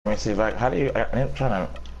me see if how do you, I'm trying to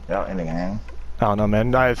out in the game. I don't know,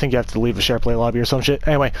 man. I think you have to leave the SharePlay lobby or some shit.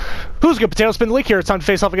 Anyway, who's good? Potato Spin Leak here. It's time to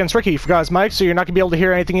face off against Ricky. You forgot his mic, so you're not going to be able to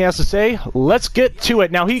hear anything he has to say. Let's get to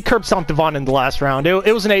it. Now, he curb stomped Devon in the last round.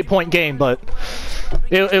 It was an 8-point game, but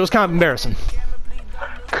it was kind of embarrassing.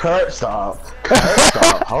 Curb stomp. Curb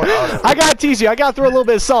stomp. Hold on. I got to tease you. I got to throw a little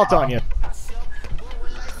bit of salt on you.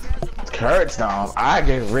 Curb stomp. I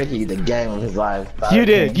gave Ricky the game of his life. You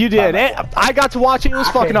did. You did. I got to watch it. It was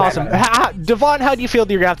fucking awesome. Devon, how do you feel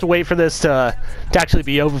that you're going to have to wait for this to actually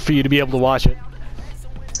be over for you to be able to watch it?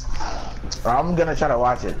 I'm going to try to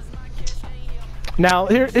watch it. Now,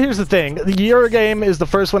 here's the thing. Your game is the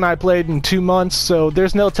first one I played in 2 months, so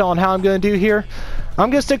there's no telling how I'm going to do here. I'm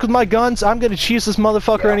going to stick with my guns. I'm going to cheese this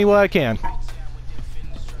motherfucker any way I can.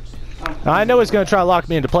 I know he's going to try to lock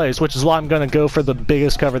me into place, which is why I'm going to go for the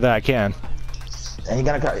biggest cover that I can. And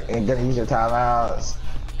you're gonna use your timeouts?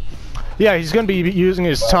 Yeah, he's going to be using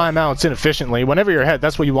his timeouts inefficiently. Whenever you're ahead,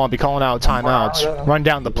 that's what you want to be calling out timeouts. Run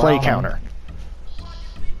down the play counter.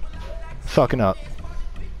 Fucking up.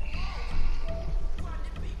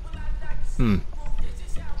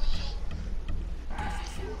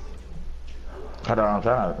 Hold on,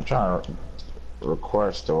 I'm trying to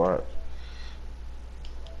record store.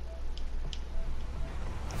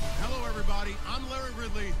 Hello, everybody. I'm Larry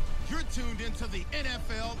Ridley. You're tuned into the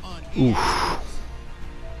NFL on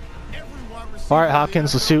Alright,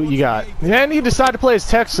 Hopkins, let's see what you got. And he decided to play as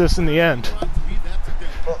Texas in the end.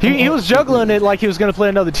 He was juggling it like he was going to play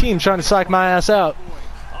another team, trying to psych my ass out.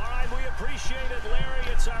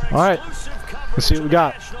 Alright, let's see what we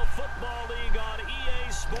got.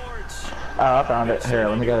 Oh, I found it. Here,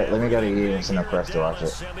 let me go to you and send a press to watch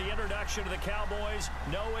it.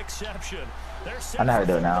 I know how to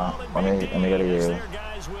do it now. Let me go to you.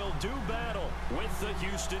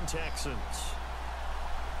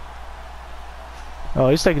 Oh,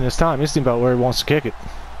 he's taking his time. He's thinking about where he wants to kick it.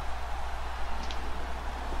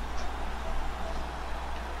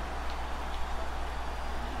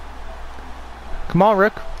 Come on,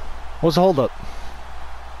 Rick. What's the holdup?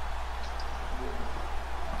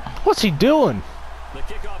 What's he doing?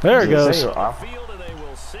 There he goes.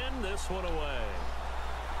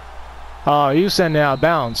 Oh, you send out of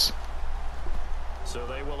bounds. So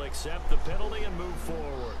they will accept the penalty and move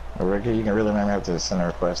forward. Ricky, you can really make me have to send a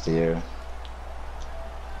request to you.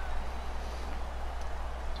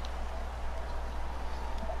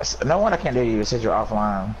 No one I can't do you since you're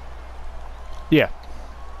offline. Yeah.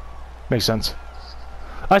 Makes sense.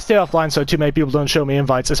 I stay offline so too many people don't show me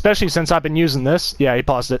invites, especially since I've been using this. Yeah, he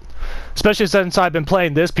paused it. Especially since I've been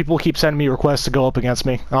playing this, people keep sending me requests to go up against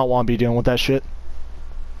me. I don't want to be dealing with that shit.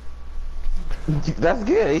 That's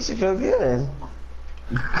good. You should feel good.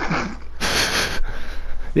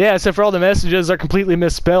 Yeah, except for all the messages are completely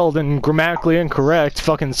misspelled and grammatically incorrect,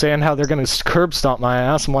 fucking saying how they're gonna curb stomp my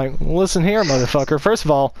ass. I'm like, listen here, motherfucker. First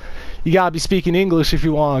of all, you gotta be speaking English if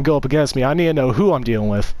you want to go up against me. I need to know who I'm dealing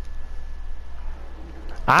with.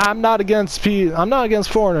 I'm not against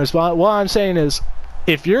foreigners, but what I'm saying is,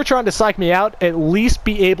 if you're trying to psych me out, at least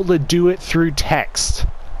be able to do it through text.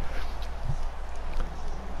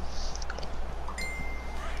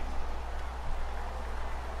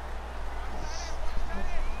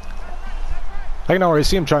 I can already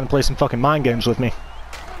see him trying to play some fucking mind games with me.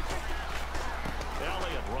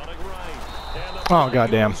 Oh,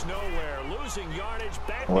 goddamn.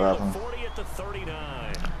 What happened?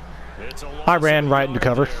 I ran right into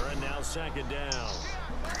cover.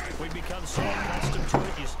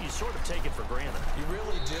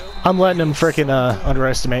 I'm letting him freaking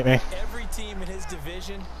underestimate me. Every team in his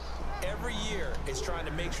division, every year, is trying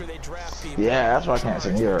to make sure they draft people. Yeah, that's why I can't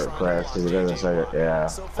send you a request because it doesn't say it. Yeah,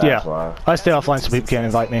 that's yeah. why. I stay offline so people can't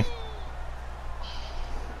invite me.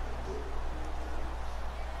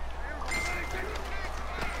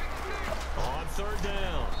 On third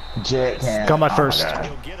down. Jet can. Got my first.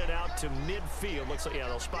 They'll get it out to midfield. Looks like, yeah,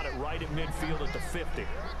 they'll spot it right at midfield at the 50.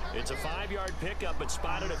 It's a 5-yard pickup, but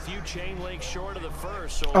spotted a few chain links short of the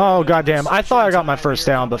first. So oh, goddamn. I thought I got my first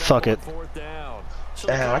down, but fuck it.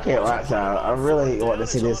 Damn, I can't watch out. I really want to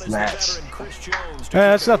see this match.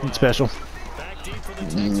 It's nothing special.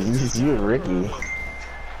 You Ricky.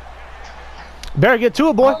 Better get to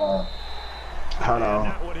it, boy. Hold on.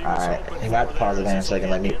 Alright, you got to pause it in a second.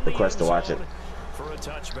 Let me request to watch it. For a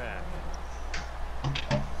touchback.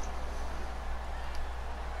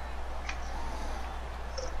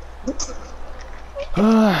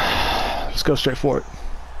 Let's go straight for it.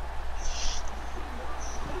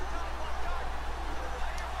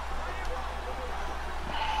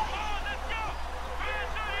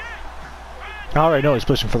 I already know he's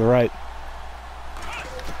pushing for the right.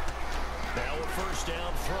 Now a first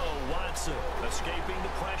down throw Watson escaping the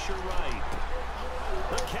pressure right.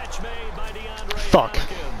 The catch made by DeAndre Fuck.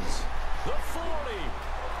 Hopkins. The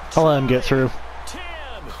 40. I'll let him get through. 10.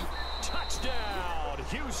 Touchdown,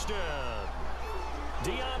 Houston.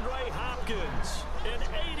 DeAndre Hopkins, an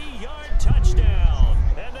 80-yard touchdown.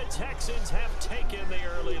 And the Texans have taken the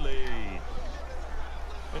early lead.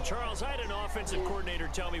 And Charles, I had an offensive coordinator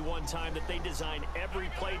tell me one time that they design every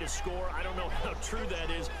play to score. I don't know how true that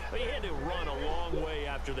is, but he had to run a long way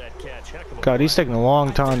after that catch. Heck of a God, he's taking a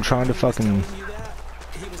long time trying to fucking...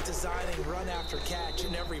 He was designing run after catch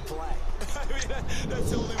in every play. I mean,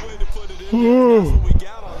 that's the only way to put it in. That's what we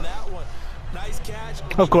got on that one. Nice catch.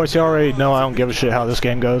 Of course, you already know I don't give a shit how this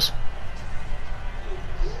game goes.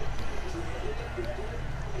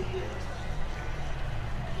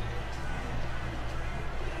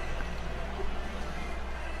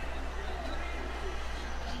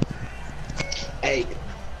 Hey.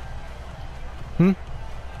 Hmm?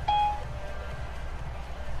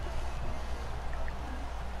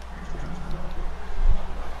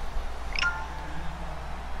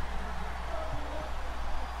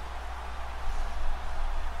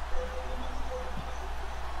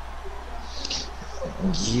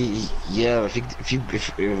 Yeah, if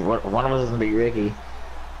one of us is gonna be Ricky.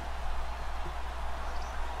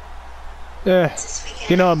 Yeah,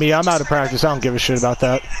 you know me, I'm out of practice. I don't give a shit about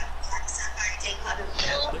that.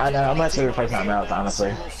 I know, I'm not sure if I can out,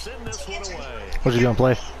 honestly. What's he gonna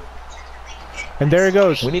play? And there he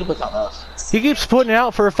goes. We need to put something else. He keeps putting it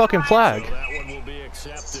out for a fucking flag.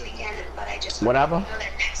 What happened?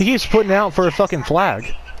 He keeps putting it out for a fucking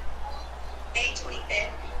flag. May 25th.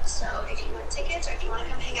 So if you want tickets or if you want to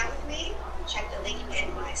come hang out with me, check the link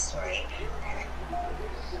in my story.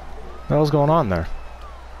 What the hell's going on there?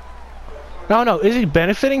 No, is he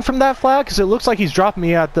benefiting from that flag? Because it looks like he's dropping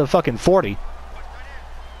me at the fucking 40.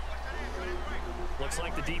 Looks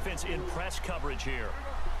like the defense in press coverage here.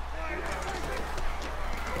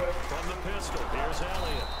 From the pistol, here's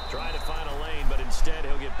Elliott. Trying to find a lane, but instead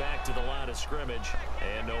he'll get back to the line of scrimmage.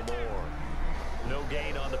 And no more. No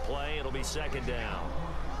gain on the play. It'll be second down.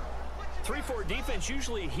 3-4 defense,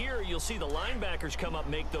 usually here you'll see the linebackers come up,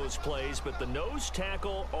 make those plays, but the nose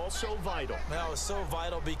tackle also vital. Well, it's so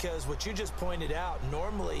vital because what you just pointed out,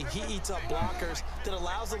 normally he eats up blockers that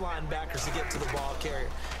allows the linebackers to get to the ball carrier.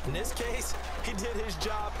 In this case, he did his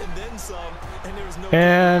job and then some, and there was no...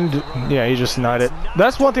 And, yeah, he just denied it.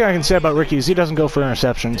 That's one thing I can say about Ricky is he doesn't go for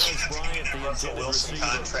interceptions. Russell Wilson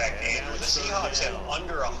contract, and the Seahawks have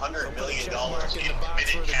under $100 million in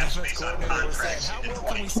committed cap space on contracts in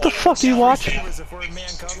 2020. What the fuck do you watch? $200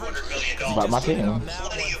 million. About my team.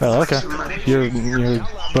 Oh, okay. You're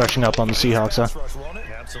brushing up on the Seahawks,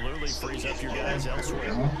 huh?Mpably frees up your guys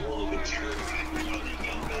elsewhere. On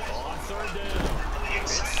third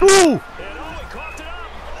down. Ooh! And oh, he coughed it up.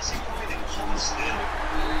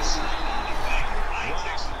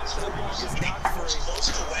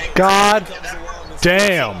 God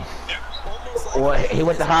damn. Well, he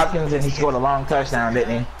went to Hopkins and he scored a long touchdown,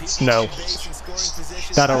 didn't he? No.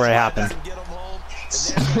 That already happened.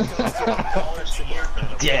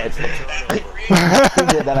 Dead. He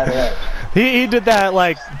did that out of He did that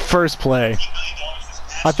like first play.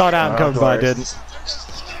 I thought Adam covered, but I didn't.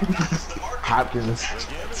 Hopkins,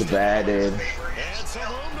 it's a bad dude. And some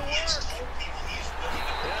room to work. And he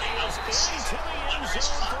is into the end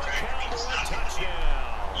zone for a Cowboy touchdown.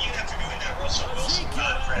 You have to go in that Russell Wilson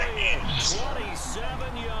contract.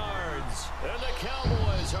 27 yards. And the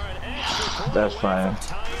Cowboys are an extra point That's away fine. from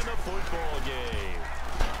tying the football game.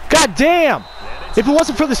 God damn! If it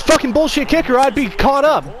wasn't for this fucking bullshit kicker, I'd be caught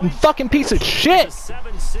up. Fucking piece of shit! It's a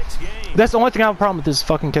 7-6 game. That's the only thing I have a problem with this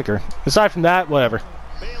fucking kicker. Aside from that, whatever.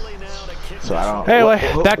 Bailey now to kick So I don't.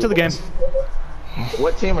 Anyway, back to the game.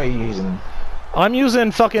 What team are you using? I'm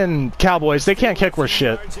using fucking Cowboys. They can't kick worth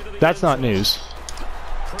shit. That's not news.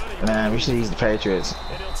 Man, we should use the Patriots.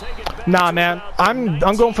 Nah, man. I'm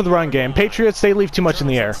going for the run game. Patriots, they leave too much in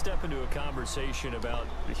the air. Step into a conversation about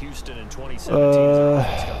Houston in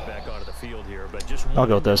 2017. Back onto the field here, but just I'll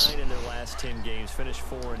go with this. in their last 10 games, finished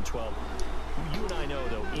 4-12. You and I know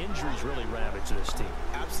though, injuries really ravaged this team.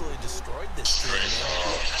 Absolutely destroyed this team. I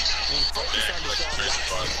mean, focus on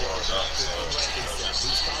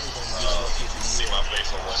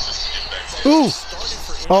the Ooh!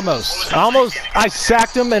 Almost. I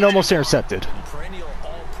sacked him and almost intercepted. Perennial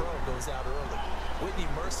All-Pro goes out early. Whitney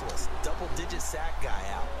Merciless, double-digit sack guy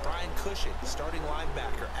out. Brian Cushing, starting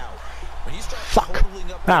linebacker out. When you start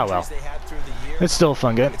totaling up Ah, well. they had through the year, It's still a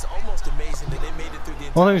fun game. it's almost amazing that they made it through the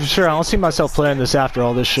entire One thing's for sure, I don't see myself playing this after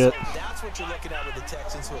all this shit. That's what you're looking at with the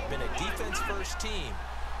Texans, who have been a defense-first team.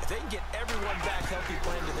 If they can get everyone back healthy,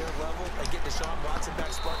 playing to their level, and get Deshaun Watson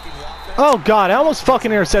back sparking Oh god, I almost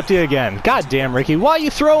fucking intercepted it again. God damn, Ricky, why are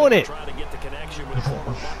you throwing it?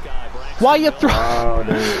 Why you throwing?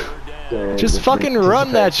 Oh, dude. Just fucking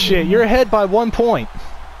run that shit. You're ahead by 1 point.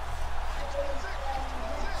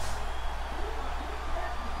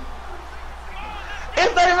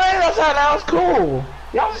 If they ran outside, that was cool.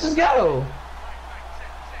 Y'all just go.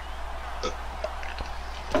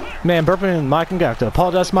 Man, burping in Mike and Gacta.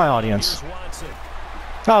 Apologize to my audience.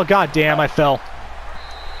 Oh god damn, I fell.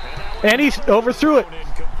 And he overthrew it.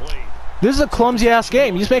 This is a clumsy ass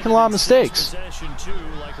game. He's making a lot of mistakes.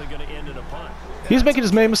 He's making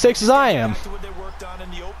as many mistakes as I am.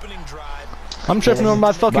 I'm tripping over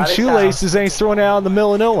my fucking shoelaces and he's throwing it out in the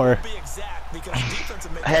middle of nowhere.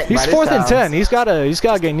 He's 4th and 10. He's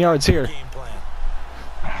gotta gain yards here.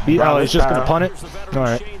 Oh, he's just gonna punt it?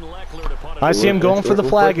 Alright. I see him going for the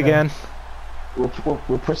flag again. We're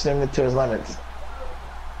pushing him to his limits.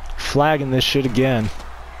 Flagging this shit again.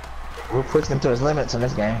 We're pushing him to his limits in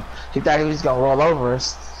this game. He thought he was gonna roll over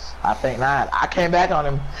us. I think not. I came back on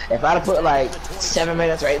him. If I'd have put like 7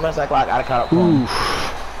 minutes or 8 minutes on the clock, I'd have caught up for him.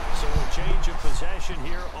 So a change of possession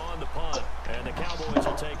here on the punt, and the Cowboys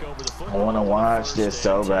will take over the football. I want to watch this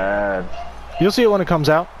so bad. You'll see it when it comes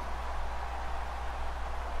out.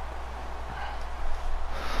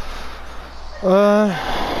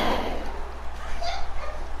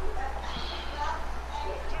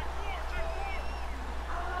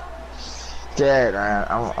 Yeah, man.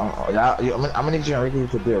 I'm gonna need you and Ricky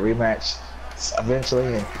to do a rematch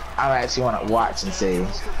eventually, and I actually want to watch and see.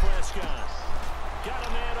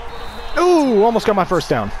 Ooh, almost got my first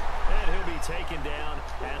down. And he'll be taken down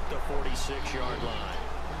at the 46-yard line.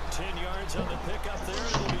 10 yards on the pickup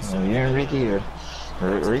there. You and Ricky,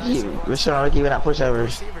 we're showing Ricky without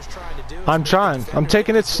pushovers. I'm trying. I'm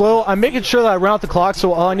taking it slow. I'm making sure that I run out the clock,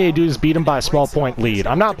 so all I need to do is beat him by a small point lead.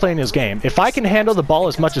 I'm not playing his game. If I can handle the ball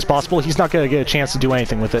as much as possible, he's not going to get a chance to do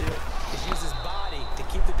anything with it. He uses his body to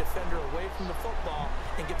keep the defender away from the football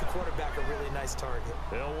and get the quarterback a really nice target.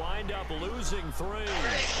 They'll wind up losing 3.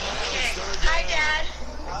 Hi, Dad.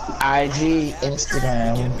 IG,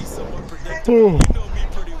 Instagram. Ooh.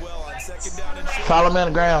 Follow me on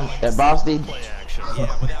the gram at Boss D.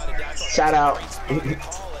 Shout out.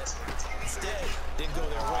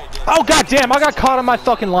 Oh god damn! I got caught on my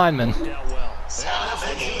fucking lineman.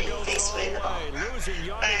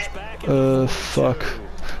 Fuck.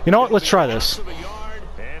 You know what? Let's try this.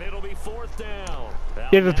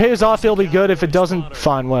 If it pays off, it'll be good. If it doesn't,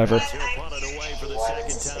 fine, whatever. But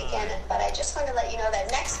I just want to let you know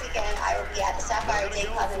that next weekend I will be at the Sapphire Day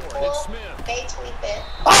Club in Poole, May 25th.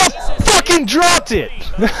 Oh, fucking dropped it!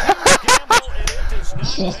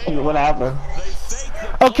 What happened?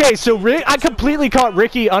 Okay, so I completely caught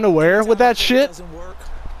Ricky unaware with that shit.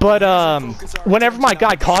 But, whenever my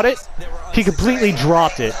guy caught it, he completely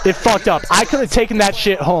dropped it. It fucked up. I could have taken that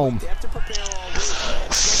shit home.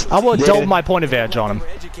 I would have doubled my point advantage on him.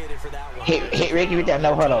 Hit Ricky with that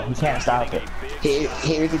no huddle. He can't stop it.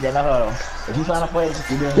 Hit Ricky with that no huddle. If you find a place,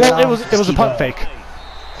 you're doing well, it was a punt fake.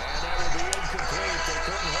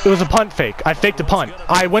 It was a punt fake. I faked a punt.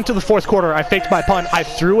 I went to the 4th quarter. I faked my punt. I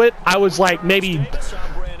threw it. I was like maybe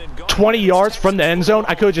 20 yards from the end zone.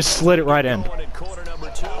 I could have just slid it right in. They've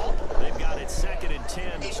got it 2nd and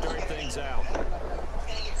 10 to start things out. I'm gonna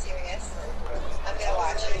get serious. I'm gonna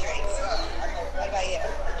watch your drinks. What about you?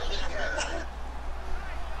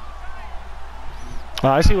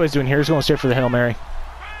 I see what he's doing here. He's going straight for the Hail Mary.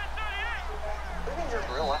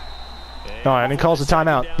 Alright, and he calls the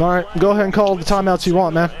timeout. Alright, go ahead and call the timeouts you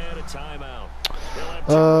want, man.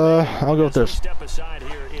 I'll go with this.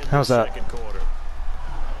 How's that?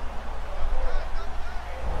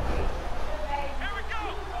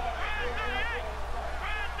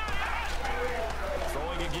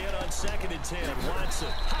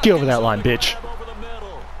 Get over that line, bitch.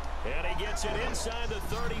 And he gets it inside the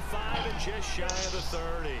 35 and just shy of the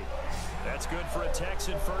 30. That's good for a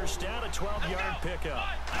Texan first down, a 12-yard pickup.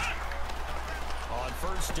 On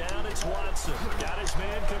first down, it's Watson. Got his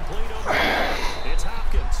man complete over there. It's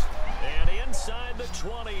Hopkins. And inside the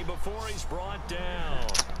 20 before he's brought down.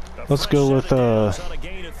 Let's go with, on a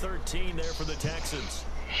gain of 13 there for the Texans.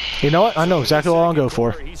 You know what? I know exactly what I'll go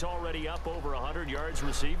for. He's already up over 100 yards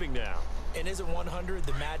receiving now. And isn't 100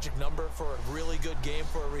 the magic number for a really good game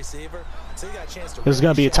for a receiver? So you got a chance to. This is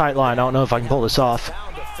going to be a tight line. I don't know if I can pull this off.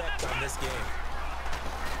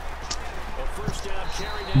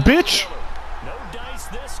 Bitch! No dice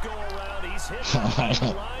this go around. He's hit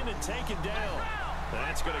the line and taken down.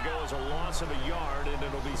 That's going to go as a loss of a yard, and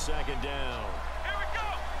it'll be 2nd down.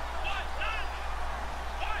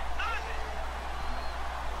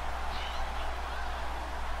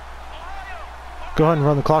 Go ahead and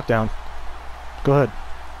run the clock down. Go ahead.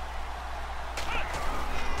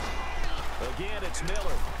 Again, it's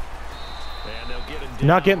Miller. And they'll get him down. You're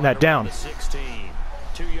not getting that down. 16.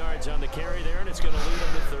 2 yards on the carry there, and it's going to lead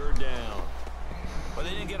them to third down. Well,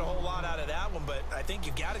 they didn't get a whole lot out of that one, but I think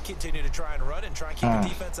you've got to continue to try and run and try and keep the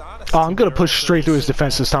defense honest. Oh, I'm going to push straight through his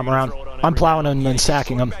defense this time around. I'm plowing him and then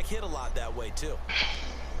sacking him. Hit a lot that way too.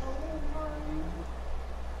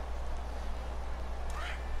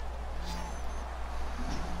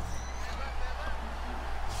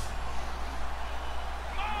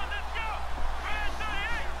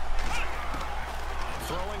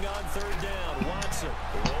 Throwing on third down, Watson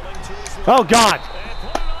rolling to his right. Oh, God.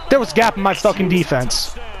 There was a gap in my fucking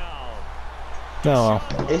defense. No,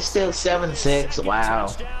 well. It's still 7-6.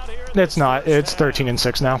 Wow. It's not. It's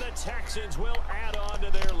 13-6 now. The Texans will add on to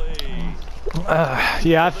their lead.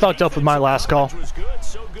 Yeah, I fucked up with my last call. Was good,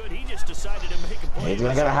 so good, he just decided to make a play. He's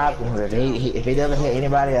gonna go to Hopkins. If he doesn't hit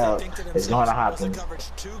anybody else, it's going to Hopkins.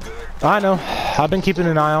 I know. I've been keeping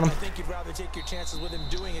an eye on him. I think you'd rather take your chances with him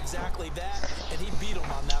doing exactly that, and he beat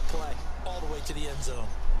him on that play all the way to the end zone.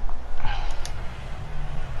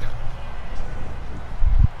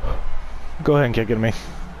 Go ahead and kick it to me.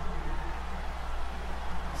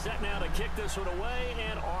 Set now to kick this one away,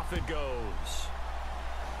 and off it goes.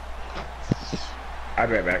 I'll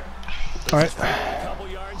be right back. All right. A couple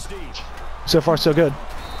yards deep. So far, so good.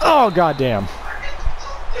 Oh, goddamn.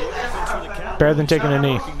 Better than taking a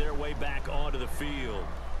knee. Working their way back onto the field.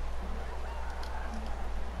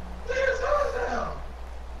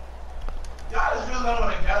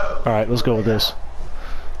 All right, let's go with this.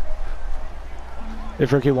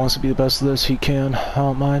 If Ricky wants to be the best of this, he can. I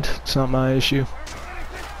don't mind. It's not my issue.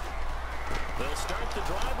 They'll start the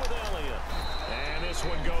drive with Elliott. And this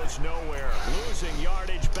one goes nowhere. Losing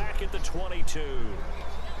yardage back at the 22.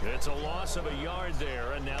 It's a loss of a yard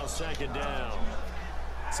there, and now second down.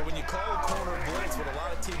 So when you call a corner blitz, what a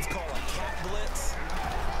lot of teams call a cat blitz,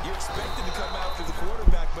 you expect him to come after the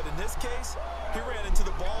quarterback, but in this case, he ran into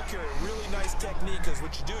the ball carrier. Really nice technique, because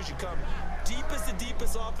what you do is you come deep as the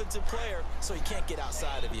deepest offensive player, so he can't get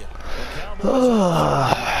outside of you.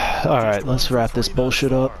 All right, let's wrap this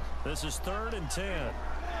bullshit up. This is 3rd and 10.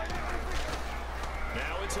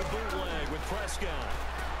 Now it's a bootleg with Prescott.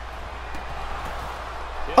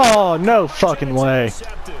 Oh, no fucking way.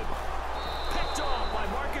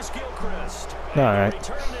 All right.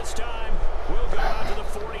 Return this time will go out to the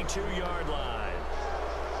 42-yard line.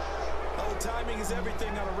 Oh, timing is everything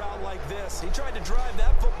on a route like this. He tried to drive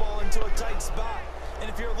that football into a tight spot, and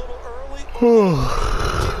if you're a little early,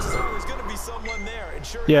 chances are there's going to be someone there. And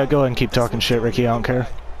sure Yeah, enough, go ahead and keep talking shit, Ricky. I don't care.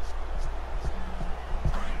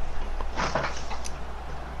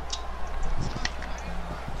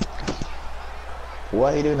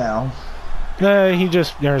 What he do now? He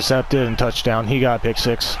just intercepted and touchdown. He got pick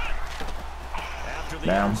 6. After the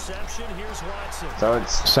Damn. interception, here's Watson. So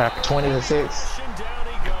it's Sack. 20-6. Down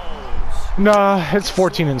he goes. Nah, it's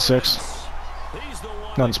 14-6. He's the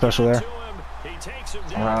one Nothing special there. to him. He takes him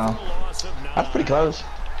down Wow. for a loss of 9. That's pretty close.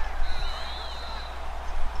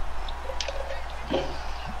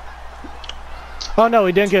 Oh, no,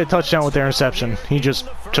 he didn't get a touchdown with the interception. He just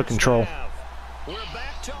took control. We're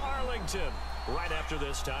back to Arlington right after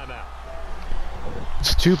this timeout.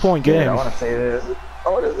 It's a 2-point Yeah, I game. want to say this. I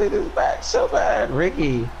want to say this back so bad,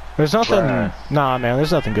 Ricky. There's nothing. Bruh. Nah, man,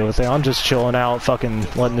 there's nothing good with it. I'm just chilling out, fucking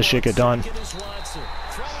letting this shit get done. It is Watson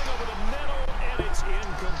throwing over the middle, and it's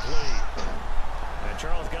incomplete. And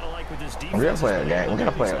Charles got to like with his defense. We're gonna play a game. We're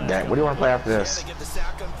gonna play a game. What do you want to play after this? they get the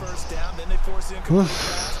sack on first down, then they force the incomplete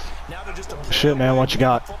pass. Now they're just a Shit, man, what you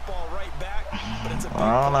got? football right back, but it's a big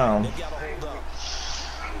I don't know. They've got to hold up.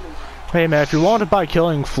 Hey, man, if you want to buy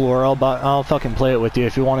Killing Floor, I'll fucking play it with you.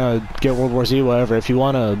 If you want to get World War Z, whatever. If you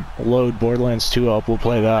want to load Borderlands 2 up, we'll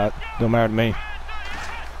play that. No matter to me.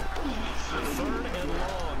 3rd and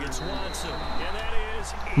long, it's Watson, and that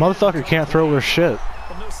is Motherfucker can't throw her shit.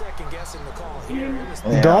 Well, no second guessing the call here. It was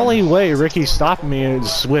Yeah. The only way Ricky's stopping me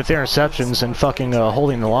is with interceptions and fucking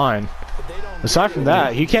holding the line. Aside from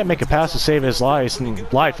that, he can't make a pass to save his life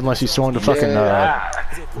unless he's throwing to fucking.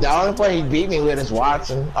 The only play he beat me with is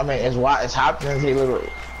Watson. I mean, it's Hopkins. He would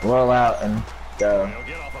roll out and go.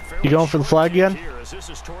 You going for the flag again?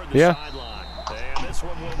 Yeah. And this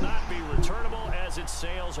one will not be returnable as it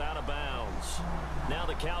sails out of bounds. Now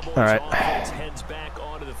the Cowboys All right. offense heads back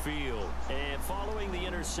onto the field. And following the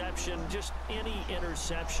interception, just any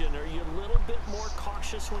interception, are you a little bit more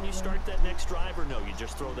cautious when you start that next drive, or no, you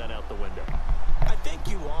just throw that out the window? I think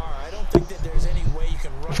you are. I don't think that there's any way you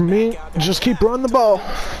can run For me, back out there. just keep running the ball.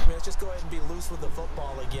 Let's just go ahead and be loose with the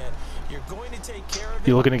football again. You're going to take care of it.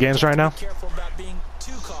 You looking at games right now? Be careful about being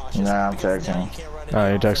too cautious. Nah, I'm because now texting. you can't run Oh, you're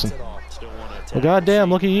any offense texting. at all. Still want to Well, goddamn,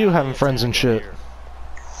 look at you having friends and shit.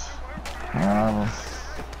 They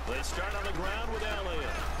start on the ground with Elliott.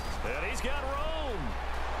 And he's got room.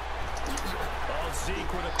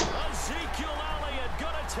 Ezekiel Elliott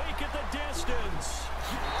gonna take it the distance.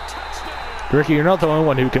 Touchdown. Ricky, you're not the only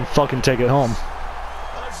one who can fucking take it home.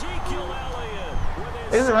 Ezekiel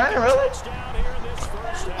Elliott. Is it raining really? Touchdown here in this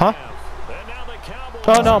first Huh? half. And now the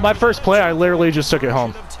Cowboys Oh no, my first play, I literally just took it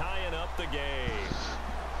home. tying up the game.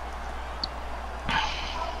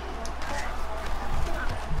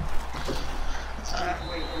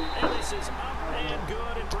 And this is up and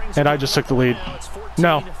good. It brings And I just took the lead. now it's 14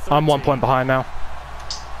 No, to I'm 1 13. point behind now.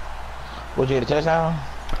 Would you get a touchdown?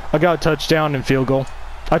 I got a touchdown and field goal.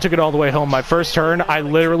 I took it all the way home. My first turn, I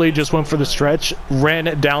literally just went for the stretch, ran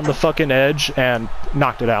it down the fucking edge, and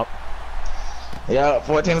knocked it out. Yeah,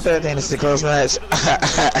 14-13. This is a close match.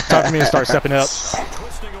 Time for me to start stepping up.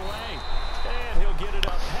 Twisting away. And he'll get it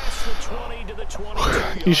up past the 20 to the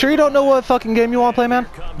 22. You sure you don't know what fucking game you want to play, man?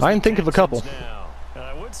 I can think of a couple.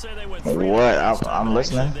 I would say they went What? I'm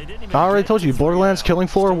listening. I already told you, Borderlands, Killing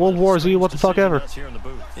Floor, World War Z, what the fuck ever.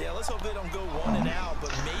 Yeah, let's hope they don't go 1 and out,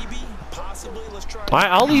 but maybe, possibly, let's try.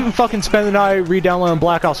 I'll even fucking spend the night re-downloading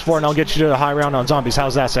Black Ops 4 and I'll get you to the high round on zombies.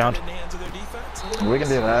 How's that sound? In the hands of their defense. We can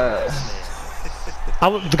do that.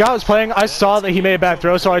 The guy I was playing, I saw that he made a bad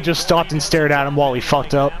throw, so I just stopped and stared at him while he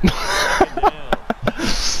fucked up.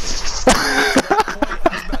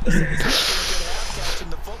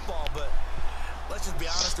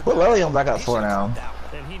 What level are you on Black Ops 4 now?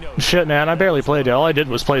 Shit, man, I barely played it. All I did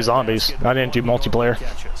was play zombies. I didn't do multiplayer.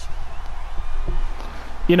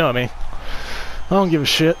 You know me. I don't give a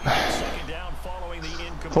shit.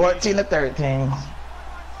 14-13.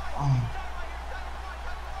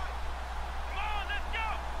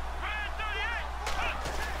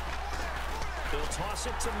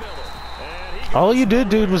 All you did,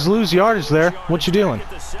 dude, was lose yardage there. What you doing? It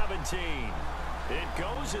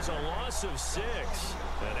goes as a loss of 6.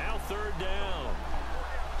 And now 3rd down.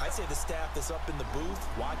 I'd say the staff that's up in the booth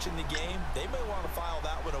watching the game, they may want to file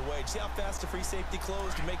that one away. See how fast the free safety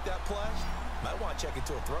closed to make that play? Might want to check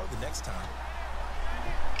into a throw the next time.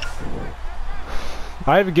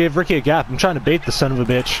 I even gave Ricky a gap. I'm trying to bait the son of a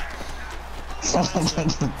bitch. Throwing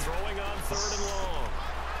on 3rd and long.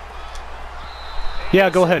 Yeah,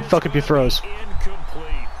 go ahead. Fuck up your throws. Incomplete.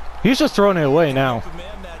 He's just throwing it away now.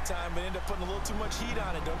 Man, that time, but ended up putting a little too much heat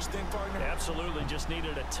on it, don't you think, partner? Absolutely, just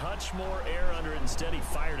needed a touch more air under it. Instead, he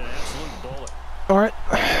fired an absolute bullet. Alright.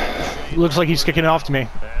 Looks like he's kicking it off to me.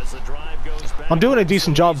 As the drive goes back, I'm doing a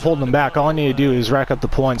decent job of holding him back. All I need to do is rack up the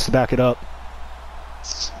points to back it up.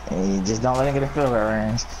 You just don't let him get a field goal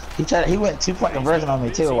range. He went 2-point conversion on me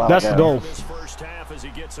too a while That's ago. the goal. this first half as he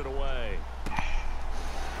gets it away.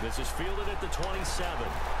 This is fielded at the 27.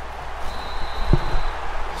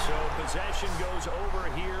 So possession goes over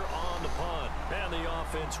here on the punt, and the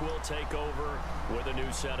offense will take over with a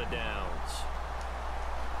new set of downs.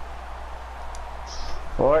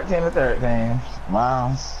 14-13.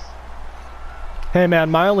 Wow. Hey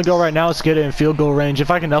man, my only goal right now is to get it in field goal range.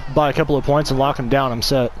 If I can up by a couple of points and lock him down, I'm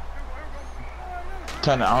set.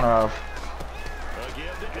 Turn the owner off. A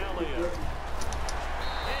give to Elliott.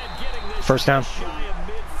 And getting this First down. shy of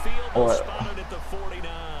midfield, What? spotted at the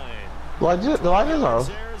 49. The light is off.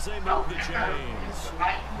 There's they move the chains.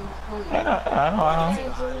 I know. High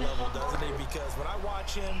level, doesn't he? Because when I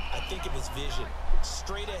watch him, I think of his vision.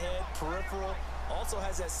 Straight ahead, peripheral. Also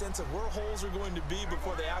has that sense of where holes are going to be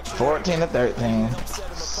before they actually 14-13. help set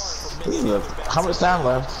him apart from many Look, how much time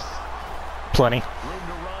left? Plenty. Room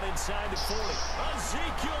to run inside the 40.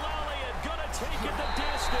 Ezekiel Elliott gonna take it the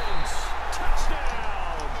distance.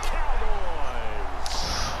 Touchdown,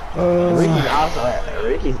 Cowboys.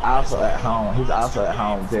 Ricky's also at home. He's also at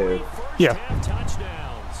home too. Yeah. Half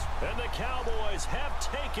touchdowns, and the Cowboys have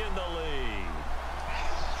taken the lead.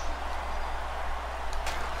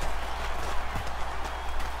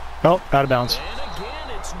 Oh, out of bounds. And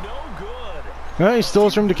again, it's no good. Well, he still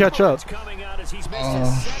has room to catch up. Coming out as he's missed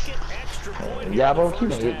his second extra point. Yeah, but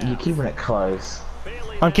you're keeping it close.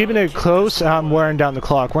 I'm keeping it close, and I'm wearing down the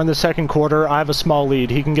clock. We're in the second quarter. I have a small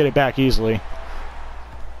lead. He can get it back easily.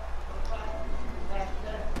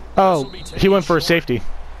 Oh, he went for a safety.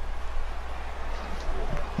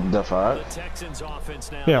 The fuck? The Texans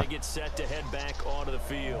offense now, Yeah. they get set to head back onto the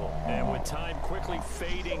field. And with time quickly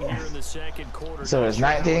fading here in the second quarter. So it's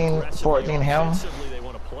 19-14 him? Offensively, they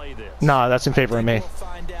want to play this. Nah, that's in favor of me. We'll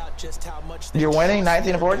find out just how much You're winning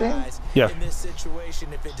 19-14? Yeah. in this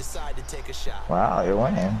situation if they decide to take a shot. Wow, you're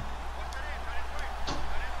winning.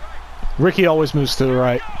 Ricky always moves to the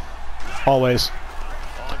right. Always.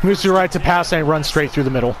 Moves to the right to pass and runs straight through the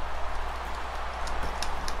middle.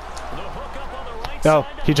 The hook up on Oh,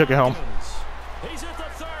 he took it home. He's at the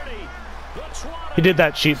 30. The 20. He did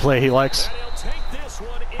that cheat play he likes. And he'll take this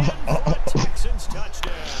one in for a Texans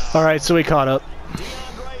touchdown. All right, so he caught up.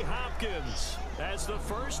 DeAndre Hopkins as the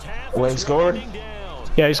first half Wayne is scored? winding down.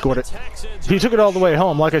 Yeah, he scored it. He took it all the way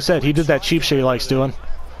home. Like I said, he did that cheap shit he likes doing.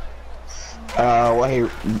 When he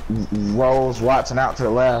rolls Watson out to the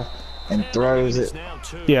left and throws it.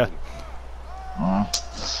 Yeah.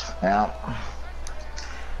 Yeah.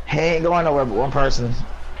 He ain't going nowhere but one person.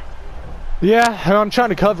 Yeah, I'm trying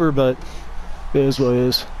to cover, but it is what it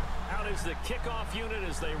is. Out is the kickoff unit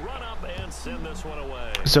as they run up and send this one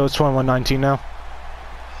away. So it's 21-19 now.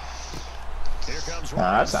 Here comes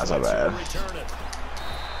That's not so bad. Return it.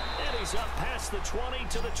 And he's up past the 20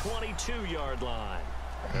 to the 22-yard line.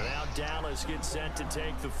 And now Dallas gets set to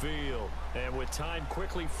take the field. And with time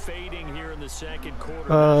quickly fading here in the second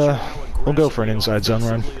quarter, we'll go for an inside zone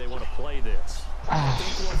run. They want to play this. I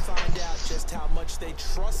think we'll find out just how much they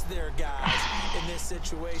trust their guys in this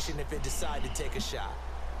situation if they decide to take a shot.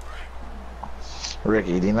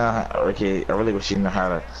 Ricky, do you know how, Ricky, I really wish you knew how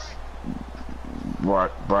to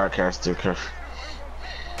broadcast your curve.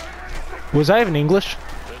 Was I even English?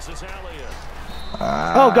 This is Elliott.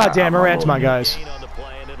 Oh, goddamn, I ran to my guys. Gain on the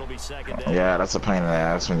play, and it'll be second down. Yeah, that's a pain in the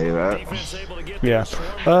ass when you do that. Defense able to get Yeah.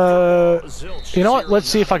 Zilch You know what? Let's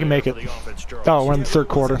see if I can make it. the offense draws. Oh, we're in the third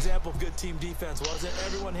quarter. Example of good team defense, wasn't it?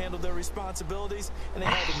 Everyone handled their responsibilities and they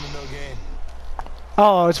held them to no gain.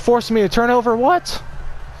 Oh, it's forcing me to turn over? What?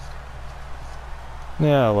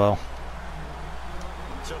 Yeah, well.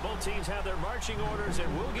 So both teams have their marching orders,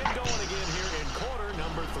 and we'll get going again here in quarter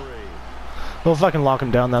number 3. Well, if I can lock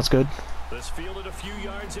him down, that's good. This fielded a few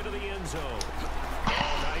yards into the end zone.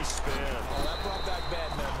 Oh, nice spin. Oh, that brought back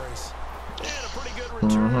bad memories. And a pretty good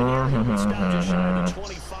return here. He'll be stopped just shy of the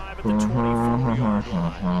 25 at the 24-yard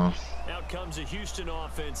line. Out comes the Houston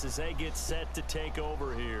offense as they get set to take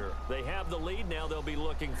over here. They have the lead now. They'll be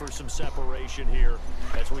looking for some separation here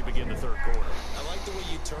as we begin the third quarter. I like the way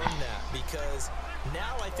you term that because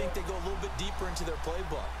now I think they go a little bit deeper into their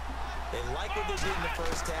playbook. They like what they did in the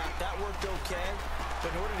first half. That worked okay.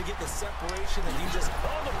 But in order to get the separation that you just...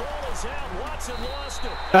 Oh, the ball is out. Watson lost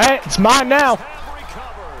it. Hey, it's mine now. Have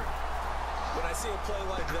recovered. When I see a play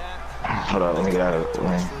like that... Hold on, let me get out of the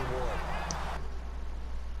way.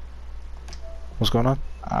 What's going on?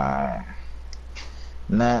 Alright.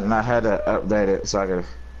 Nah, I had to update it so I could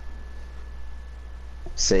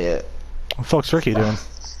see it. What the fuck's Ricky doing?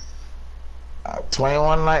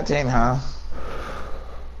 21-19, huh?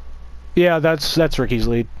 Yeah, that's Ricky's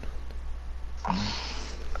lead.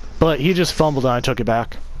 But he just fumbled and I took it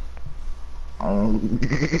back.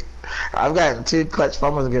 I've gotten 2 clutch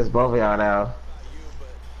fumbles against both of y'all now.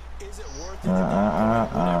 Is it worth it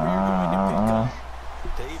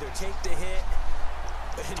to either take the hit...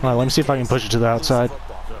 Alright, let me see if I can push it to the outside. So,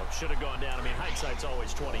 should have gone down. I mean, hindsight's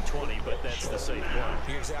always 20/20, but that's the safe play.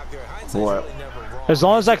 You're exactly right. Hindsight's What? really never wrong. As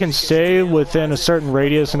long as I can stay within a certain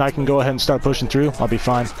radius and I can go ahead and start pushing through, I'll be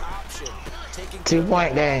fine.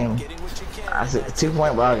 2-point game. I said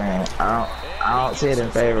 2-point ball game. I don't see it in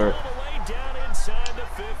favor.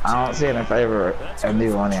 I don't see it in favor of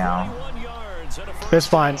neither one of y'all. It's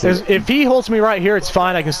fine. If he holds me right here, it's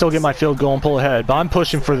fine. I can still get my field goal and pull ahead. But I'm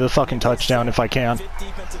pushing for the fucking touchdown if I can.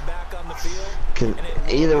 Cause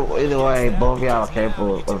either way, both of y'all are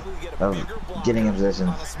capable of getting in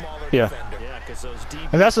position. Yeah.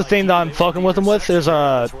 And that's the thing that I'm fucking with him with is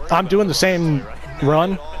I'm doing the same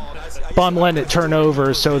run, but I'm letting it turn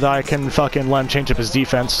over so that I can fucking let him change up his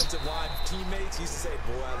defense. Teammates used to say,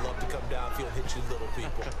 boy, I'd love to come downfield, hit you little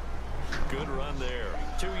people. Good run there.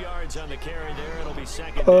 2 yards on the carry there. It'll be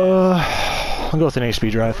second. I'll go with an HP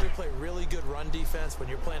drive. We play really good run defense when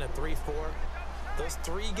you're playing a 3-4. Those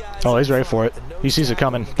 3 guys... Oh, he's ready for it. He sees it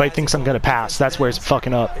coming, but he thinks I'm gonna pass. That's where he's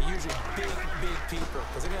fucking up. They're usually big people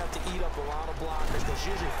because they're going to have to eat up a lot of blockers. There's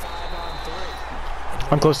usually 5 on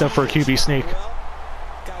 3. I'm close enough for a QB sneak.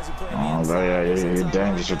 Oh, yeah, you're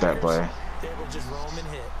dangerous with that play.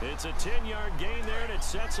 It's a 10-yard gain there, and it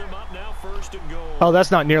sets him up now first and goal. Oh,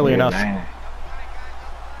 that's not nearly enough. Dang.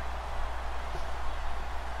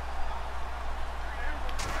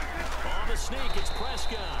 On the sneak, it's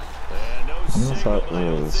Prescott. And no signal. I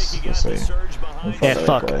don't think he got the surge behind Yeah, him.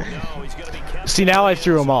 fuck. No, he's gonna be kept. See, now I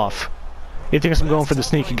threw him off. He thinks I'm going for the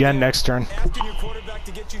sneak again next turn. Asking your quarterback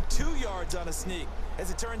to get you 2 yards on a sneak. As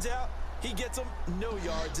it turns out, he gets them no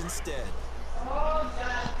yards instead.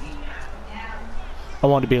 I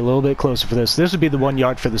want to be a little bit closer for this. This would be the 1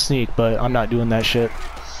 yard for the sneak, but I'm not doing that shit.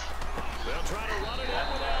 They'll try to run it in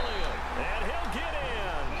with Elliott. And he'll get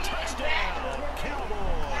in. Touchdown,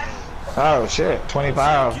 Cowboys. Oh shit,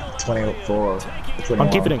 25, 24. I'm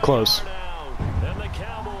keeping it close. And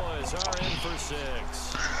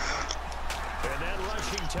 6. And that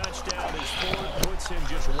rushing touchdown is 4, puts him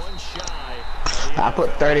just one shy of the I put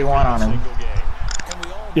 31 on him. single game.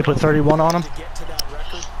 You put 31 on him?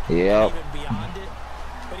 Yep.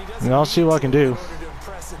 I'll see what I can do.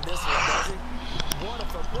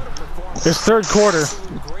 This third quarter,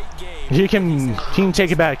 he can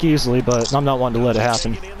take it back easily, but I'm not one to let it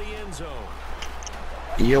happen.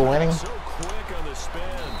 You're winning?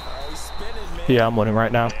 Yeah, I'm winning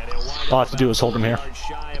right now. All I have to do is hold him here.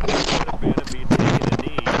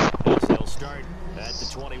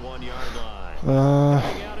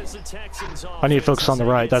 I need to focus on the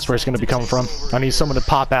right. That's where it's going to be coming from. I need someone to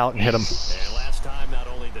pop out and hit him. And last time, not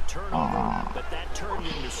only the turnover, but that turned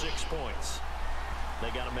into 6 points. They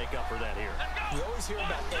got to make up for that here. We always hear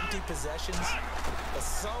about empty possessions, but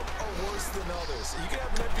some are worse than others. You can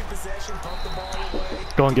have an empty possession, pump the ball away.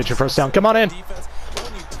 Go and get your first down. Come on in. Defense, but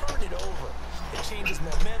when you turn it over, it changes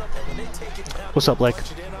momentum, and when they take it down, What's up, Blake?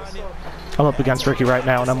 punch it in on you. I'm up against Ricky right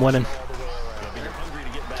now, and I'm winning. You're hungry to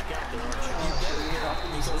get back out there,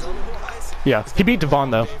 aren't you? Because otherwise, Yeah, he beat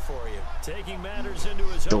Devon, though. for you. Taking matters into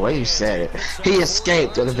his The own way you hands, said it. gets He some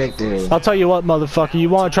escaped with a victory. I'll tell you what, motherfucker. You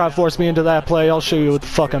want to try to force me into that play, I'll show you what the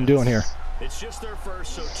fuck I'm doing here. It's just their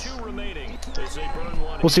first, so 2 remaining as they burn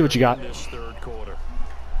one. We'll see what you got. in this third quarter.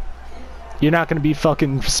 You're not going to be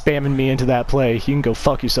fucking spamming me into that play. You can go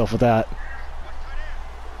fuck yourself with that.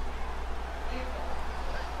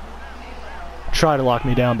 Try to lock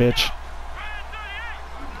me down, bitch.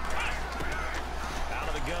 Out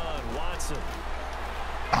of the gun, Watson.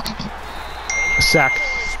 Sack.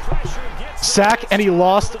 Pressure gets Sack, and he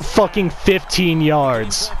lost fucking 15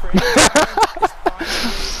 yards.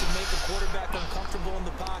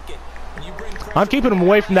 I'm keeping him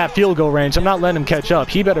away from that field goal range. I'm not letting him catch up.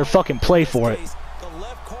 He better fucking play for it. The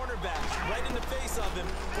left cornerback right in the face of him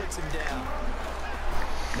puts him down.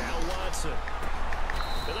 now Watson.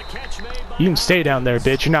 And the catch made by You can stay down there,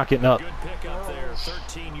 bitch. You're not getting up. good pick up there,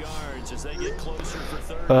 13 yards as they get closer for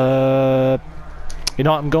third. You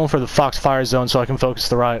know what? I'm going for the Foxfire zone so I can focus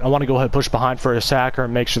the right. I want to go ahead and push behind for a sack or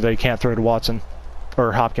make sure they can't throw to Watson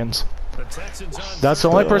or Hopkins. The Texans on That's the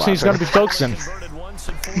only person he's going to be focusing. converted once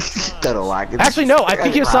in 4 tries. Don't like it. Actually, no. I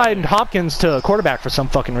think he assigned Hopkins to quarterback for some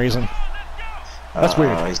fucking reason. That's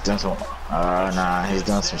weird. He's done some. Nah, he's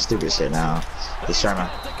doing some stupid shit now. He's trying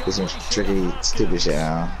to do some tricky, stupid shit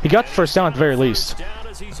now. He got the first down at the very least. Down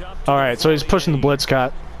as he's up. Alright, so he's pushing the blitz,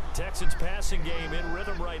 Scott. Texans passing game in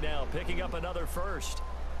rhythm right now, picking up another first.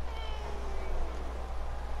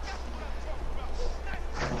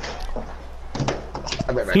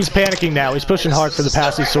 He's panicking now. He's pushing hard for the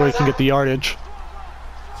passes so he can get the yardage.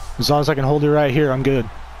 As long as I can hold it right here, I'm good.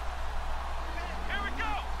 On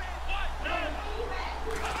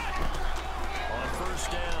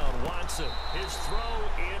first down, Watson, his throw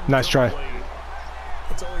in. Nice try.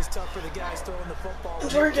 It's always tough for the guys throwing the football.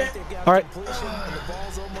 It's working. All right.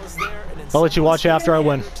 I'll let you watch after I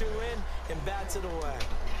win. And bats it away.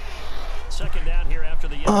 Second down here after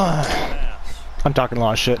the pass. I'm talking a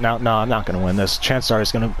lot of shit now. No, I'm not going to win this. Chances are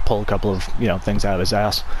he's going to pull a couple of, things out of his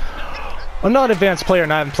ass. I'm not an advanced player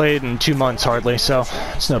and I haven't played in 2 months hardly, so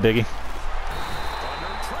it's no biggie. Under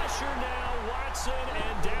pressure now, Watson,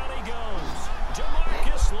 and down he goes.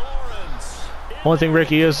 DeMarcus Lawrence. One thing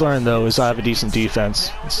Ricky is learned, though, is I have a decent defense.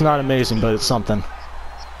 It's not amazing, but it's something.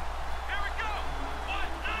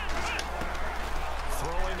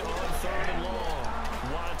 Throwing on third and long.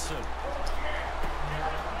 Watson.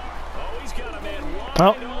 Oh, he's got a man wide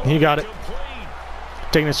Oh, he got it. complete.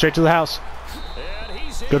 Taking it straight to the house. And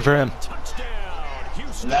he's in. Good for him. Touchdown,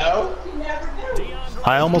 Houston. No. DeAndre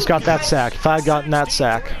I almost got that sack. If I had gotten that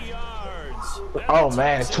sack. 3 yards. Oh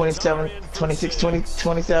man, it's 27, 26, 20,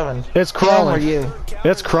 27. It's Damn, are crawling. you?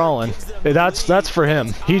 It's crawling. That's for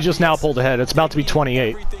him. He just now pulled ahead. It's about to be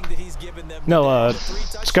 28. No,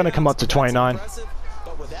 it's gonna come up to 29.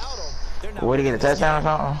 Where did he get a touchdown or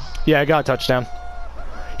something? Yeah, I got a touchdown.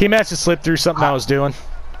 He managed to slip through something I was doing.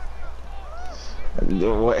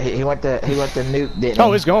 He went to nuke, didn't he?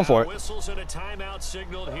 Oh, he's going for it. Whistles and a timeout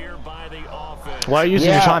signaled here by the offense. Why are you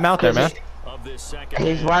using your time out there, man? Of this second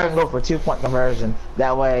He's half. probably gonna go for 2-point conversion.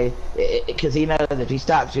 That way, because he knows if he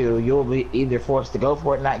stops you, you'll be either forced to go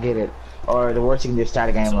for it and not get it, or the worst, you can just tie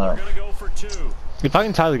the game So up. they're gonna go for 2. If I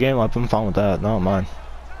can tie the game up, I'm fine with that. No, mine.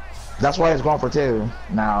 That's why he's going for 2.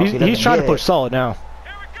 Now, if he He's doesn't trying to get push solid now.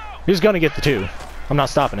 He's gonna get the 2. I'm not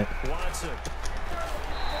stopping it. Watson.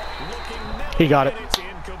 Looking He got it. and it's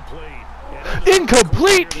incomplete.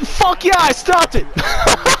 Incomplete! Fuck yeah, I stopped it!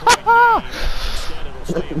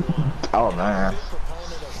 Oh man.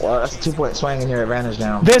 Well, that's a 2-point swing in your advantage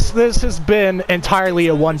now. This has been entirely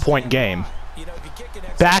a 1-point game.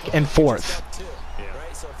 Back and forth.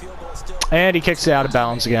 And he kicks it out of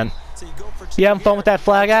bounds again. You having fun with that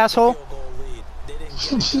flag, asshole?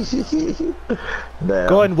 Go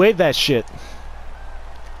ahead and wave that shit.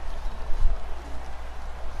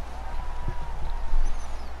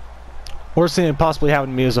 Worst thing that possibly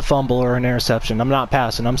happened to me is a fumble or an interception. I'm not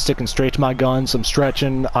passing. I'm sticking straight to my guns. I'm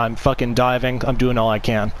stretching. I'm fucking diving. I'm doing all I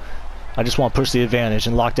can. I just want to push the advantage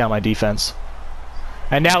and lock down my defense.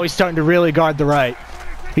 And now he's starting to really guard the right.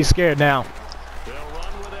 He's scared now. They'll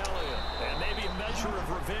run with Elliott, and maybe a measure of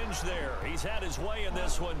revenge there. He's had his way in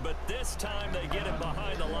this one, but this time they get him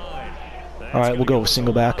behind the line. All right, we'll go with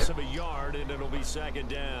single back. Yard, and it'll be second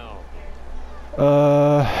down.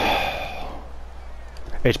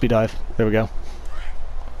 HB dive. There we go.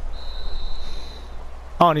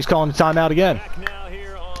 Oh, and he's calling the timeout again. Back now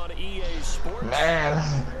here on EA Sports.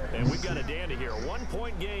 Man. And we've got a dandy here.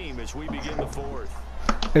 1-point game as we begin the fourth.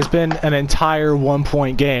 It's been an entire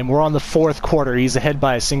 1-point game. We're on the fourth quarter. He's ahead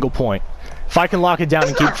by a single point. If I can lock it down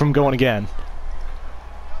and keep it from going again.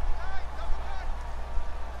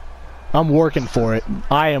 I'm working for it.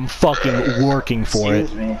 I am fucking working for it.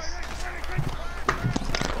 Excuse me. On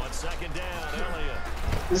second down, Elliott.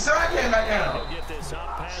 The sun came back He'll out. get this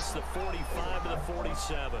up past the 45 to the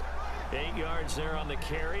 47. 8 yards there on the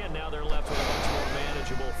carry, and now they're left with a much more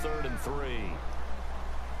manageable 3rd and 3.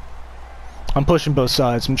 I'm pushing both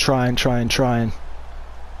sides. I'm trying.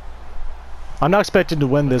 I'm not expecting to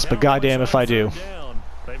win this, but goddamn if I do. Down.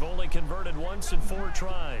 They've only converted once in 4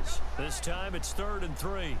 tries. This time it's 3rd and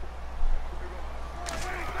 3.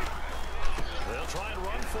 They'll try and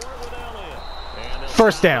run for it with Elliott. And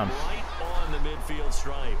First down. Right on the midfield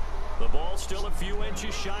stripe. The ball's still a few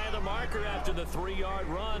inches shy of the marker after the 3-yard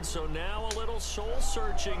run, so now a little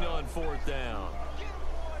soul-searching on 4th down.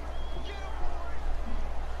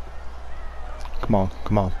 Come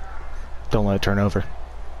on. Don't let it turn over.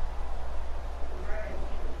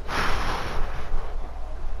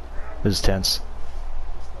 This is tense.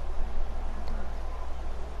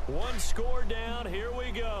 1 score down, here we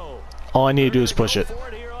go. All I need to do is push it.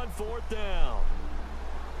 Here on 4th down.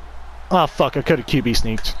 Oh fuck, I could have QB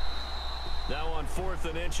sneaked. Now on 4th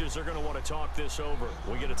and inches, they're going to want to talk this over.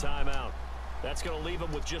 We get a timeout. That's going to leave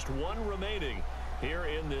them with just 1 remaining here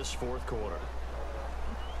in this 4th quarter.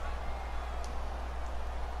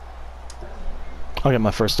 I'll get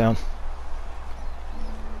my first down.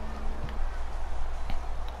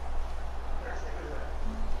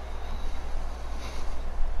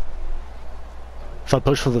 If I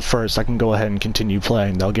push for the first, I can go ahead and continue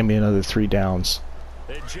playing. They'll give me another 3 downs.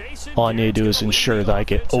 All I need to do is ensure that I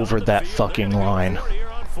get over that fucking line.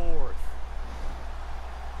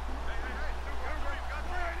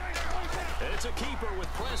 It's a keeper with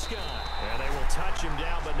Prescott. And they will touch him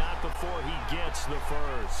down, but not before he gets the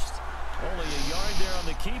first. Only a yard there on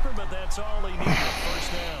the keeper, but that's all he needed.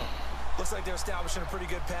 First down. Looks like they're establishing a pretty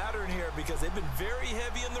good pattern here because they've been very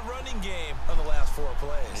heavy in the running game on the last 4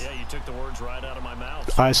 plays. Yeah, you took the words right out of my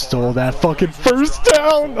mouth. I stole that fucking first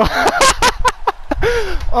down.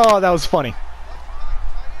 Oh, that was funny. And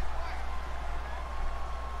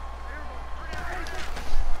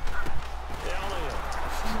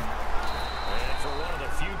for one of the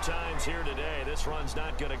few times here today, this run's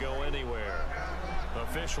not going to go anywhere.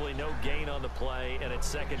 Officially no gain on the play, and it's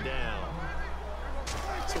second down.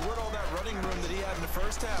 So where'd all that running room that he had in the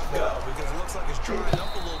first half go? Because it looks like it's drying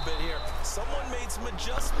up a little bit here. Someone made some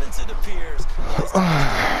adjustments, it appears.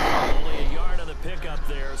 Only a yard on the pickup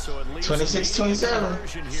there, so at least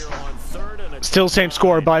 26-27. Still same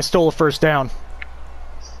score, but I stole a first down.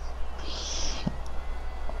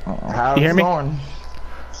 How's You hear me? Going?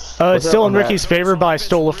 It's still in Ricky's favor, but I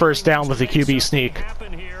stole a first down with a QB sneak.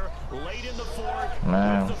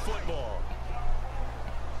 Man.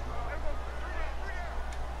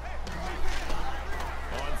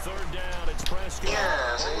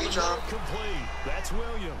 Yes, hey, John. Complete. That's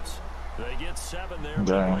Williams. They get 7 there,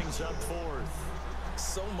 but brings up 4th.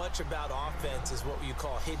 So much about offense is what you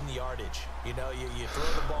call hidden yardage. You know, you throw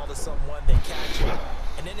the ball to someone, they catch it,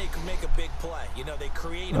 and then they can make a big play. You know, they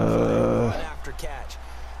create a play, run after catch.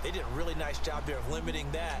 They did a really nice job there of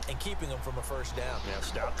limiting that and keeping him from a first down. Yeah,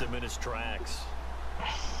 stopped him in his tracks.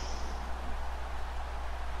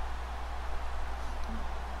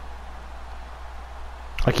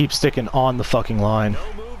 I keep sticking on the fucking line.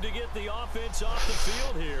 No move to get the offense off the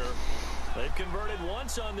field here. They've converted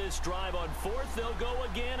once on this drive. On 4th, they'll go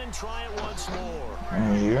again and try it once more.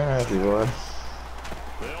 You're happy, boy.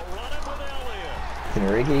 They'll run it with Elliott.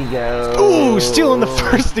 Here Ricky go. Ooh, stealing the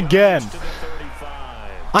first again.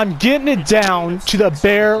 I'm getting it down to the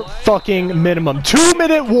bare fucking minimum.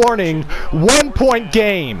 2-minute warning, 1-point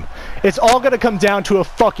game. It's all gonna come down to a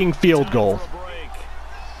fucking field goal.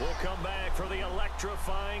 We'll come back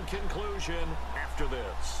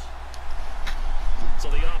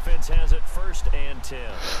and 10.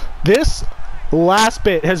 This last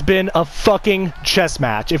bit has been a fucking chess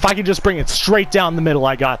match. If I can just bring it straight down the middle,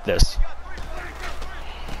 I got this.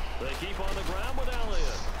 They keep on the ground with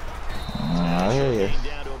Elliott. I hear you.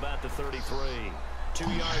 Down to about the 33. 2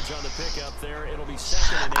 yards on the pickup there. It'll be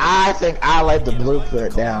second and 8. I think I laid the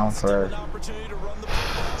blueprint down for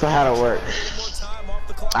how to work.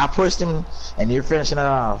 I pushed him, and you're finishing it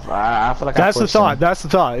off. I feel like That's the thought. That's the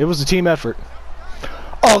thought. It was a team effort.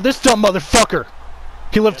 Oh, this dumb motherfucker!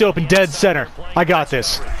 He left open dead center. I got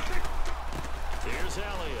this. Here's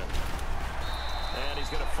Elliott. And he's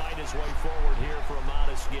going to fight his way forward here for a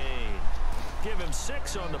modest gain. Give him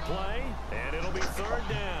 6 on the play, and it'll be 3rd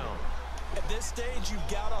down. At this stage, you've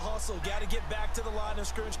got to hustle. Got to get back to the line of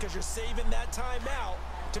scrimmage because you're saving that time out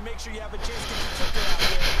to make sure you have a chance to get your kicker out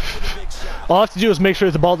there with a big shot. All I have to do is make sure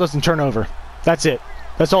that the ball doesn't turn over. That's it.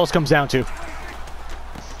 That's all it comes down to. On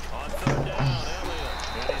 3rd down, Elliott.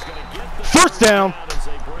 And he's going to get the 1st down. as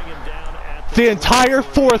they bring him down at The entire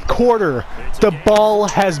 4th quarter, the ball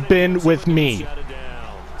has been with me. set of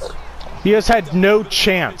downs. He has had no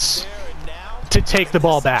chance to take the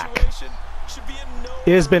ball back.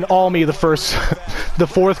 It has been all me the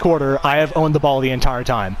 4th quarter. I have owned the ball the entire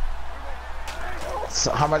time. So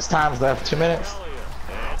how much time is left? 2 minutes?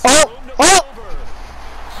 Oh! Oh!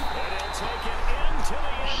 And he'll take it into the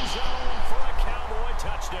end zone for a Cowboy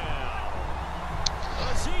touchdown.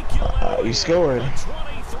 Ezekiel Elliott, You scored. a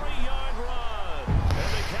 23-yard run. And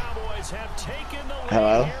the Cowboys have taken the lead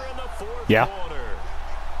Hello? here in the 4th Yeah. quarter.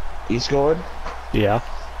 You scored? Yeah.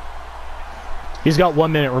 He's got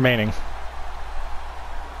 1 minute remaining.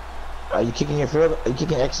 Are you kicking your field? Are you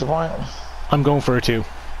kicking extra point? I'm going for a 2.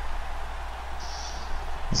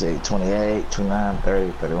 Say 28, 29,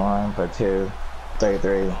 30, 31, 32,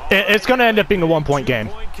 33. It's going to end up being a 1-point game.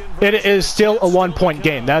 It is still a 1-point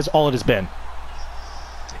game. That is all it has been.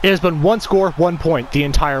 It has been 1 score, 1 point the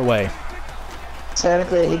entire way.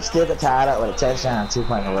 Technically, he still got tied up with a touchdown,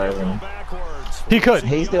 2-point conversion. He could.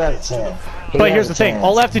 He still has a chance. But here's the thing.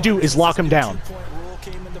 All I have to do is lock him down.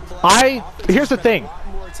 Here's the thing.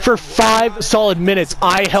 For 5 solid minutes,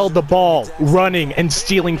 I held the ball running and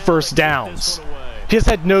stealing 1st downs. He has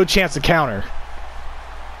had no chance to counter.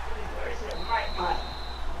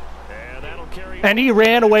 And he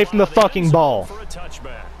ran away from the fucking ball.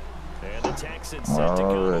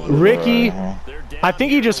 Ricky, I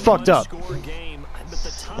think he just fucked up.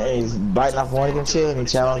 Hey, he's biting off one he can chew, and he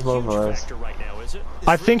challenged both of us.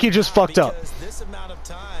 I think he just fucked up. This amount of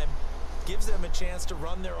time gives them a chance to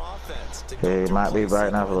run their offense. He might be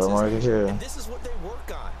biting off a little more he can chew. And this is what they work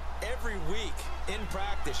on every week in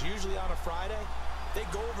practice, usually on a Friday. They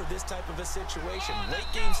go over this type of a situation, late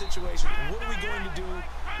game situation. What are we going to do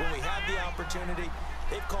when we have the opportunity?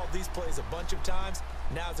 They've called these plays a bunch of times.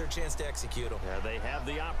 Now's their chance to execute them. Yeah, they have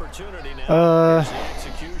the opportunity now. Here's the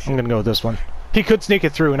execution. I'm going to go with this one. He could sneak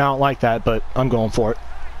it through, and I don't like that, but I'm going for it.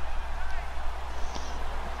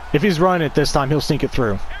 If he's running it this time, he'll sneak it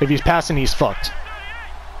through. If he's passing, he's fucked.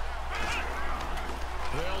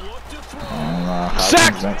 They'll look to throw.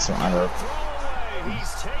 Sacked! He's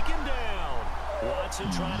taken down.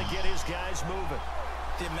 Watson trying to get his guys moving.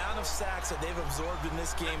 The amount of sacks that they've absorbed in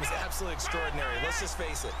this game is absolutely extraordinary. Let's just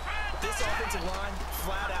face it. This offensive line,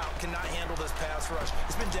 flat out, cannot handle this pass rush.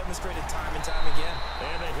 It's been demonstrated time and time again.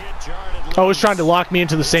 And a hit jarred at Oh, he's trying to lock me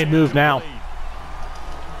into the same move now. That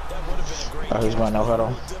would have been a great Oh, he's going no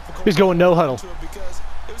huddle. He's going no huddle. because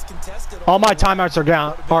it was contested. All my timeouts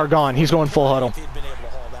are gone. He's going full huddle. If he'd been able to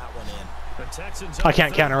haul that one in. the Texans. I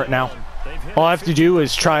can't counter it now. All I have to do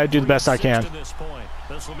is try to do the best I can.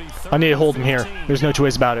 I need to hold him here. There's no two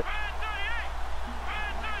ways about it.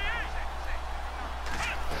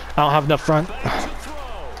 I don't have enough front.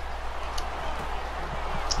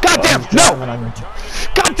 God damn! No!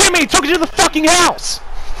 God damn it! He took it to the fucking house!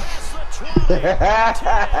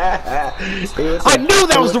 I knew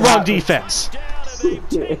that was the wrong defense!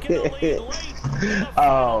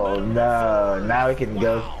 Oh no, now he can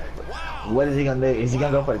go. What is he gonna do? Is he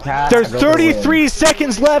gonna go for the tie? There's 33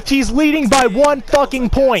 seconds left. He's leading by 1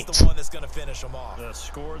 fucking point. The one that's going to finish them off. The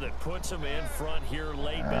score that puts him in front here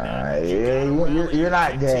late. You're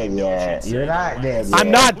not dead yet. You're not dead yet.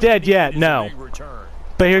 I'm not dead yet, no.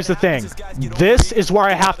 But here's the thing. This is where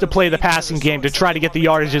I have to play the passing game to try to get the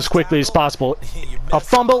yardage as quickly as possible. A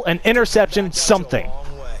fumble, an interception, something.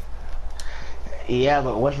 Yeah,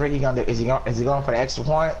 but what's Ricky gonna do? Is he going for the extra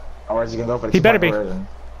point, or is he gonna go for the? He better be. Version?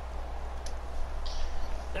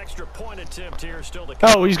 Extra point attempt here, still to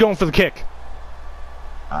Oh, he's going for the kick.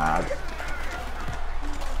 Okay.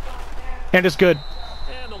 And it's good.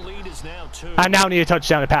 And the lead is now 2. I now need a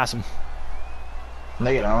touchdown to pass him. No,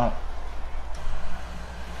 you don't.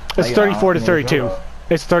 It's 34 to 32.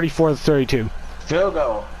 It's 34 to 32. Field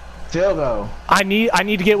goal. Field goal. I need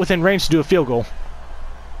to get within range to do a field goal.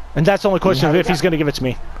 And that's the only question of if he's going to give it to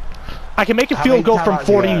me. I can make a field goal from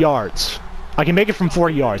 40 yards. I can make it from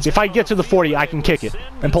 40 yards. If I get to the 40, I can kick it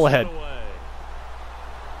and pull ahead.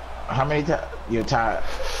 How many times? You're tired.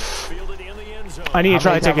 I need to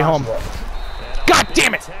try to take it home. God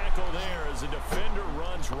damn it!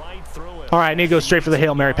 Alright, I need to go straight for the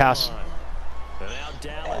Hail Mary pass.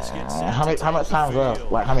 How much time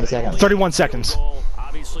left? Like, how many seconds? 31 seconds.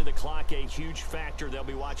 Obviously, the clock a huge factor. They'll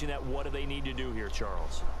be watching that. What do they need to do here,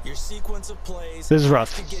 Charles? Your sequence of plays. This is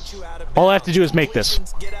rough. All I have to do is make this.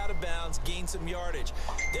 Get out of bounds, gain some yardage.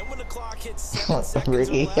 Then when the clock hits 7 seconds,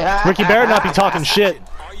 Ricky. Ricky better not be talking shit.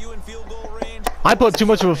 Are you in field goal range? I put too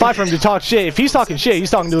much of a fight for him to talk shit. If he's talking shit,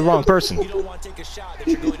 he's talking to the wrong person. You don't want to take a shot that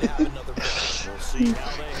you're going to have another play. We'll see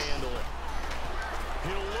how they handle it.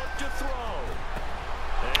 He'll look to throw.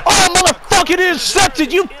 Oh, motherfucker, it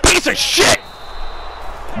intercepted, you piece of shit!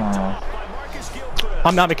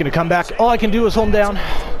 I'm not making a comeback. All I can do is hold him down.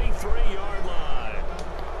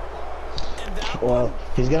 Well,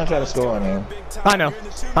 he's gonna try to score on you. I know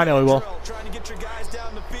he will.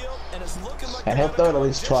 And he'll throw it at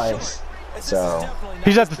least twice. So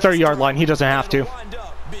He's at the 30-yard line. He doesn't have to.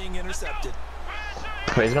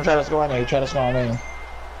 but he's gonna try to score on you. He tried to score on me.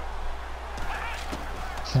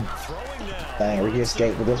 Dang, Ricky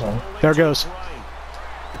escaped with this one. There it goes.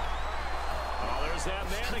 There's that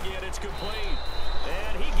man again. It's complete.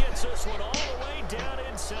 And he gets this one all the way down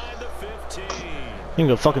inside the 15. He can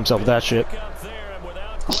go fuck himself with that shit. Up there, and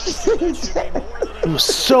without question, that should be more than It was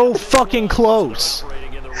so fucking close.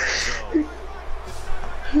 operating in the red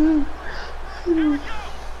zone.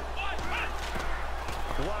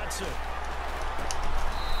 Watson.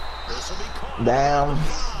 This will be caught. Damn.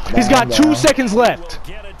 He's got Damn. 2 seconds left.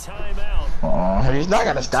 Get a timeout. He's not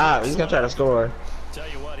gonna stop. He's gonna try to score. Tell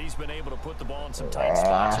you what, he's been able to put the ball in some tight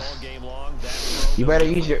spots all game long. You better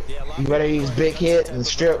use big hit and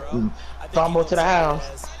strip and fumble to the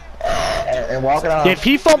house and walk it off. If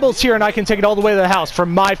he fumbles here and I can take it all the way to the house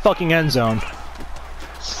from my fucking end zone.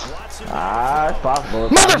 It's possible.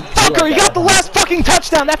 Motherfucker, he got the last fucking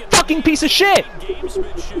touchdown, that fucking piece of shit!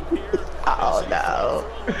 Oh no.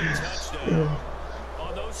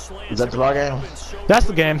 Is that the ball game? That's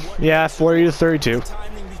the game. Yeah, 40 to 32.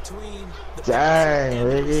 Dang,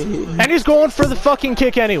 Ricky. And he's going for the fucking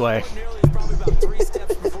kick anyway. Probably about 3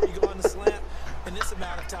 steps before you go on the slant. In this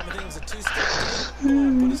amount of time, I think it was a 2-step.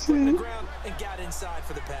 Put his foot in the ground and got inside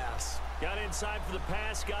for the pass. Got inside for the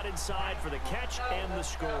pass, got inside for the catch and the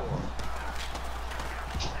score.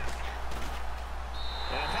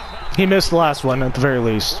 He missed the last one at the very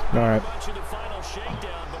least. Alright.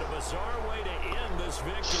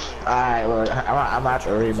 Alright, well, I'm out to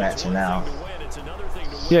rematch now.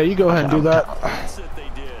 Yeah, you go ahead and do that. I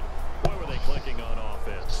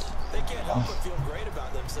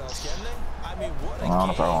don't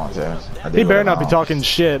know if I want to. He better not be talking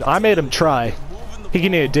shit. I made him try. He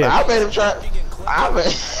can eat a dick. I made him try.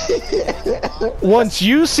 Once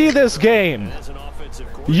you see this game,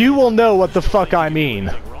 you will know what the fuck I mean.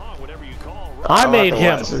 I made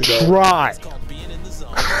him try.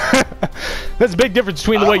 There's a big difference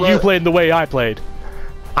between the way you played and the way I played.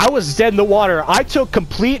 I was dead in the water. I took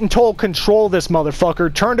complete and total control of this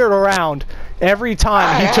motherfucker, turned it around every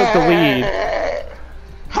time he took the lead.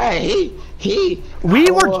 Hey,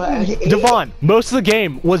 Devon, most of the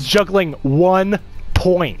game was juggling 1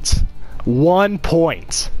 point. 1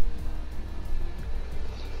 point.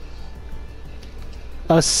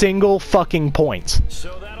 A single fucking point.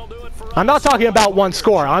 I'm not talking about one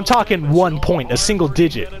score. I'm talking 1 point, a single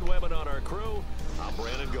digit.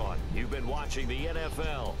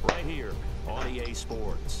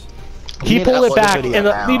 He pulled it back,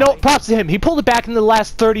 and you know, props to him. He pulled it back in the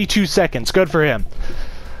last 32 seconds. Good for him.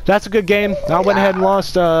 That's a good game. I went ahead and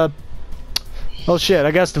lost. Oh shit!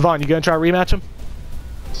 I guess Devon, you gonna try to rematch him?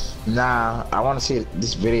 Nah, I want to see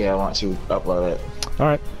this video. I want to upload it. All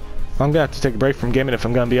right. I'm gonna have to take a break from gaming if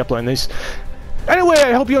I'm gonna be uploading these. Anyway,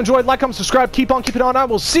 I hope you enjoyed. Like, comment, subscribe, keep on keeping on. I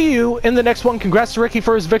will see you in the next one. Congrats to Ricky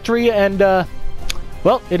for his victory, and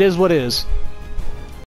well, it is what it is.